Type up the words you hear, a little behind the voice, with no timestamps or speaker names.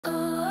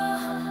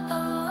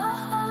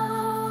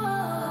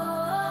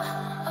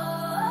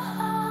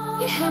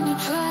You had me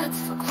trapped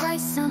for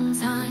quite some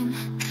time.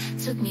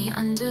 Took me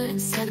under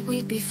and said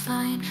we'd be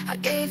fine. I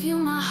gave you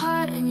my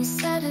heart and you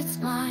said it's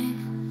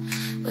mine,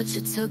 but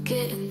you took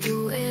it and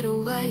threw it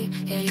away.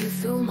 Yeah, you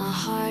threw my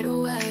heart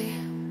away.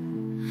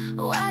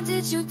 Why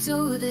did you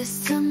do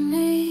this to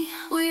me?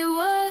 We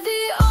were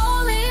the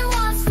only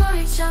ones for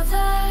each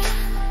other.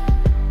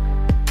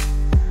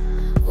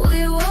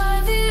 We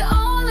were the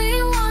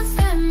only ones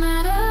that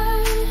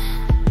mattered.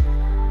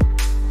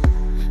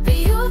 But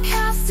you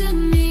casted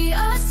me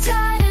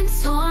aside and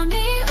tore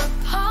me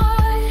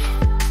apart.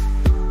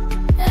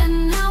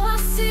 And now I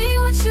see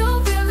what you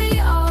really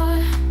are,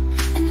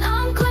 and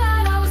I'm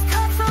glad I was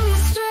cut from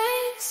your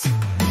strings.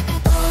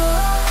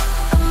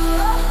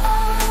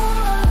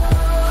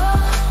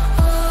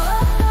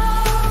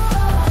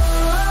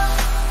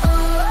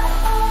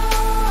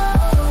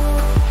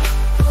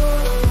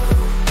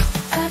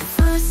 At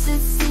first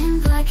it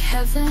seemed like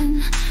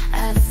heaven.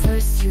 At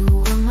first you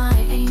were my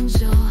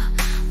angel,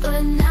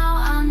 but now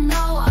I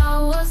know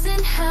I was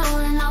in hell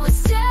and I was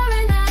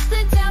staring at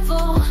the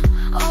devil.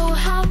 Oh,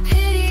 how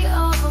pity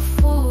of a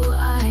fool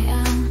I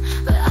am,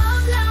 but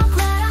I'm now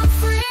glad I'm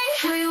free.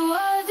 We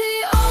were the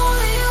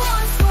only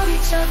ones for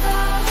each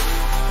other.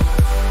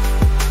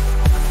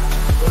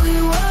 We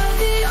were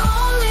the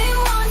only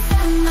ones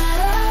that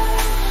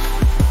mattered.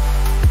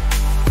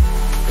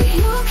 But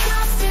you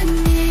casted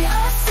me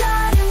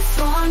aside and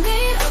tore me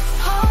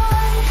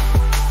apart.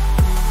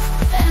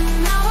 And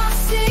now I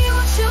see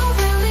what you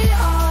really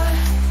are,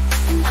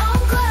 and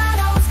I'm glad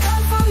I was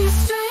cut from your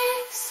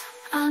strings.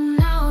 I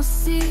now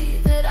see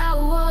that I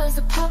was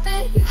a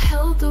puppet. You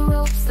held the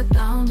ropes that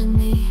bounded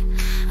me.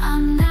 I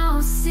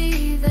now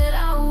see that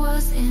I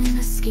was in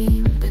a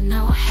scheme, but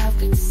now I have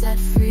been set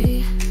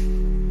free.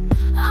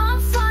 I'm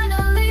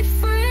finally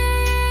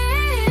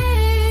free.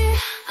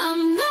 I'm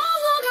no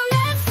longer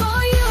meant for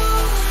you.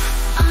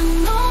 I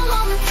no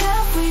longer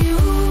care for you.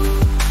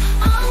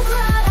 I'm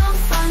glad I'm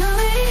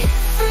finally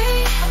free.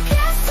 I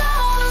guess I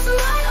was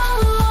right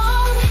all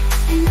along,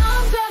 and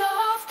I'm better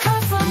off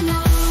cut from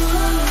your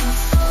strings.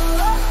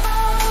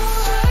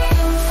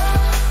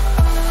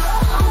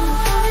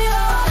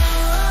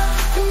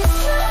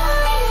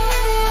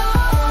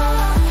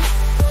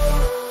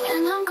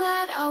 And I'm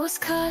glad I was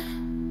cut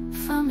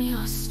from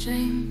your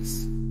strings.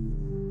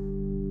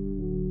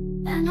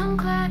 And I'm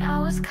glad I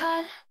was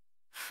cut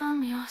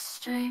from your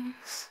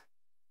strings.